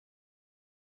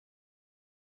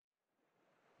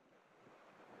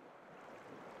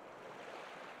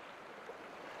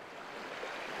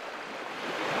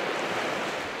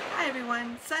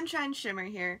everyone, Sunshine Shimmer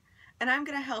here, and I'm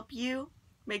going to help you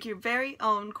make your very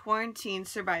own quarantine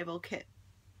survival kit.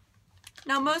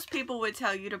 Now most people would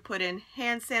tell you to put in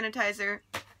hand sanitizer,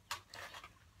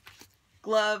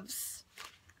 gloves,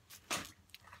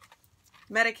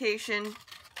 medication,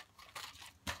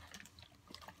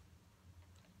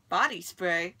 body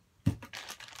spray,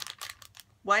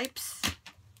 wipes,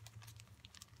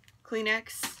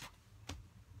 Kleenex,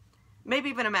 maybe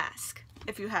even a mask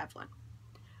if you have one.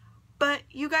 But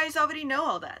you guys already know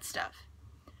all that stuff.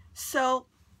 So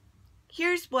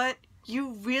here's what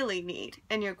you really need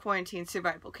in your quarantine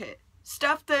survival kit.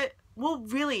 Stuff that will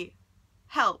really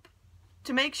help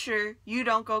to make sure you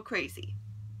don't go crazy.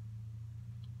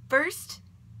 First,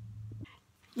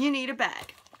 you need a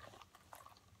bag.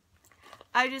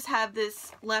 I just have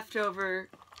this leftover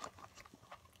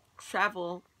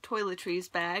travel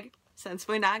toiletries bag since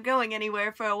we're not going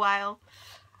anywhere for a while.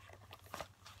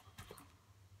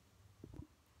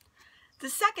 The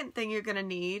second thing you're gonna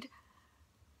need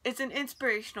is an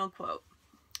inspirational quote.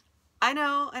 I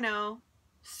know,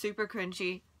 super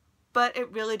cringy, but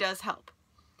it really does help.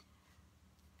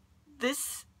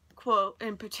 This quote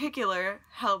in particular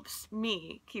helps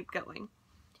me keep going.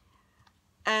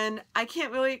 And I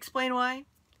can't really explain why.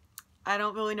 I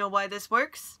don't really know why this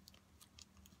works,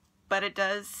 but it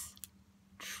does.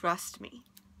 Trust me.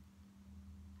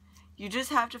 You just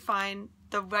have to find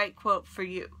the right quote for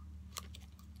you.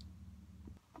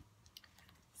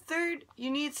 Third, you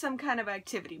need some kind of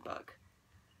activity book.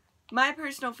 My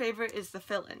personal favorite is the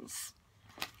fill-ins.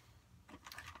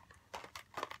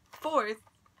 Fourth,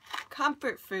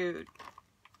 comfort food.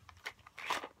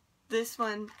 This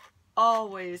one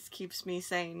always keeps me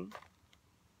sane,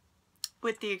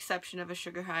 with the exception of a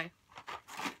sugar high.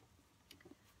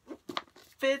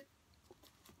 Fifth,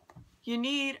 you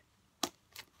need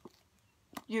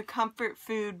your comfort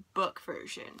food book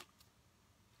version.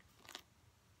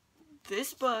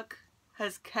 This book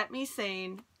has kept me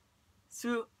sane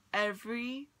through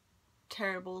every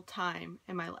terrible time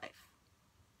in my life.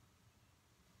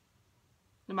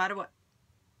 No matter what.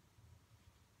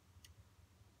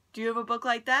 Do you have a book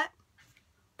like that?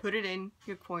 Put it in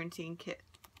your quarantine kit.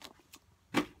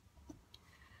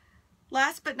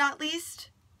 Last but not least,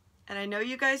 and I know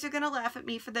you guys are going to laugh at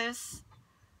me for this,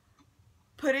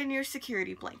 put in your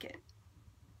security blanket.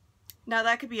 Now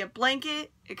that could be a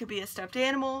blanket, it could be a stuffed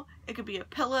animal, it could be a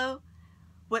pillow.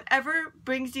 Whatever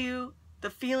brings you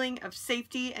the feeling of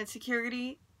safety and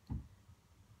security,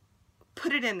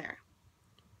 put it in there.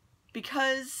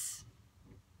 Because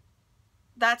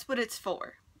that's what it's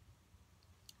for.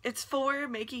 It's for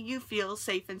making you feel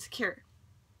safe and secure.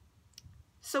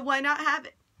 So why not have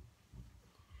it?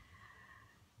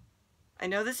 I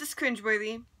know this is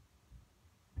cringeworthy,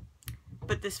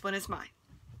 but this one is mine.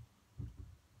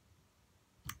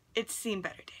 It's seen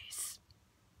better days.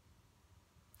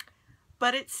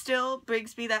 But it still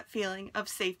brings me that feeling of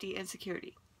safety and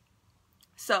security.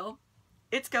 So,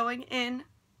 it's going in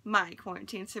my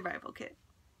quarantine survival kit.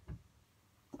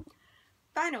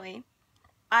 Finally,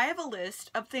 I have a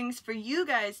list of things for you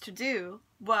guys to do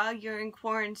while you're in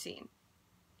quarantine.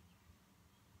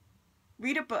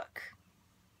 Read a book.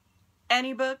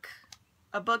 Any book,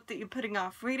 a book that you're putting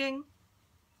off reading,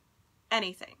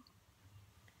 anything.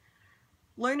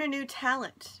 Learn a new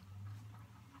talent.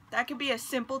 That could be a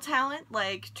simple talent,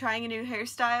 like trying a new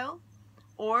hairstyle,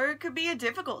 or it could be a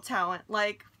difficult talent,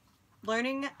 like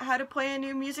learning how to play a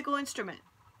new musical instrument.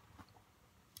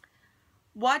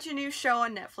 Watch a new show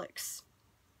on Netflix,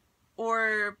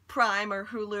 or Prime, or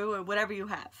Hulu, or whatever you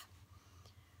have.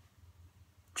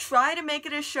 Try to make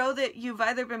it a show that you've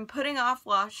either been putting off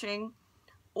watching,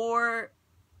 or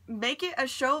make it a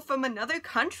show from another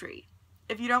country,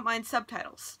 if you don't mind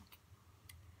subtitles.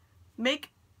 Make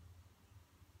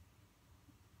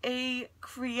a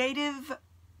creative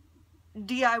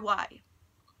DIY.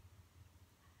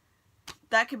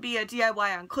 That could be a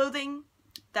DIY on clothing,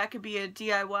 that could be a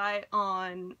DIY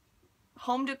on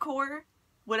home decor,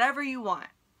 whatever you want.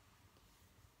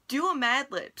 Do a Mad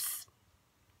Libs.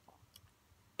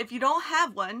 If you don't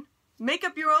have one, make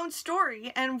up your own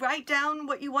story and write down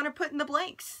what you want to put in the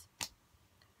blanks.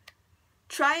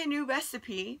 Try a new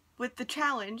recipe with the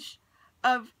challenge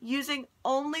of using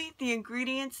only the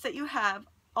ingredients that you have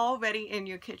already in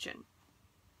your kitchen.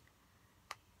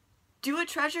 Do a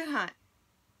treasure hunt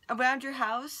around your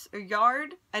house or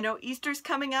yard. I know Easter's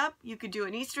coming up. You could do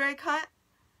an Easter egg hunt.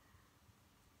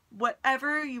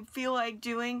 Whatever you feel like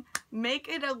doing, make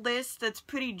it a list that's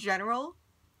pretty general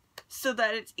so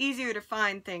that it's easier to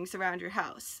find things around your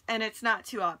house and it's not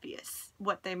too obvious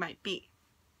what they might be.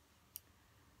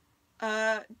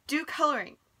 Do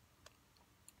coloring.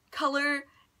 Color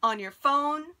on your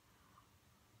phone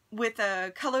with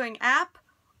a coloring app,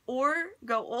 or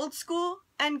go old school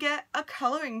and get a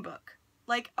coloring book,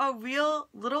 like a real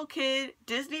little kid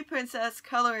Disney princess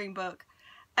coloring book,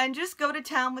 and just go to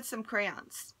town with some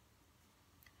crayons.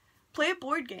 Play a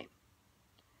board game.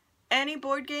 Any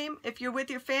board game, if you're with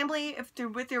your family, if you're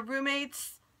with your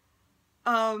roommates,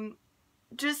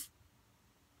 just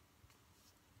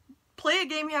play a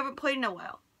game you haven't played in a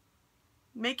while.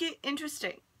 Make it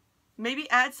interesting. Maybe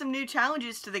add some new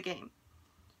challenges to the game.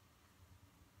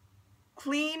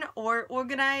 Clean or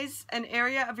organize an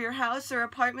area of your house or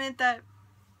apartment that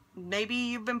maybe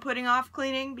you've been putting off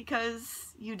cleaning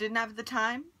because you didn't have the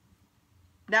time.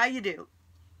 Now you do.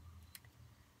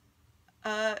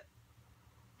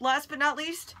 Last but not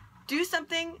least, do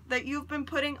something that you've been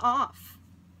putting off.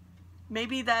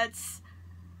 Maybe that's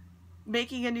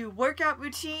making a new workout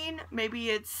routine. Maybe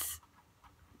it's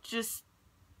just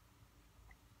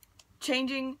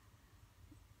changing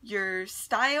your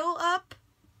style up.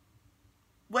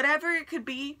 Whatever it could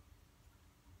be,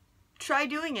 try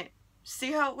doing it.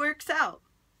 See how it works out.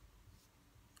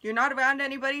 You're not around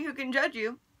anybody who can judge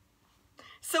you,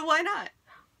 so why not?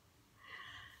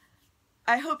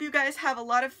 I hope you guys have a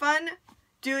lot of fun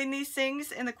doing these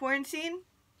things in the quarantine.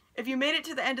 If you made it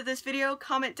to the end of this video,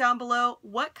 comment down below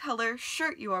what color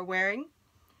shirt you are wearing,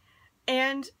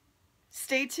 and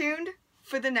stay tuned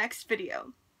for the next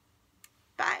video.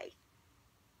 Bye!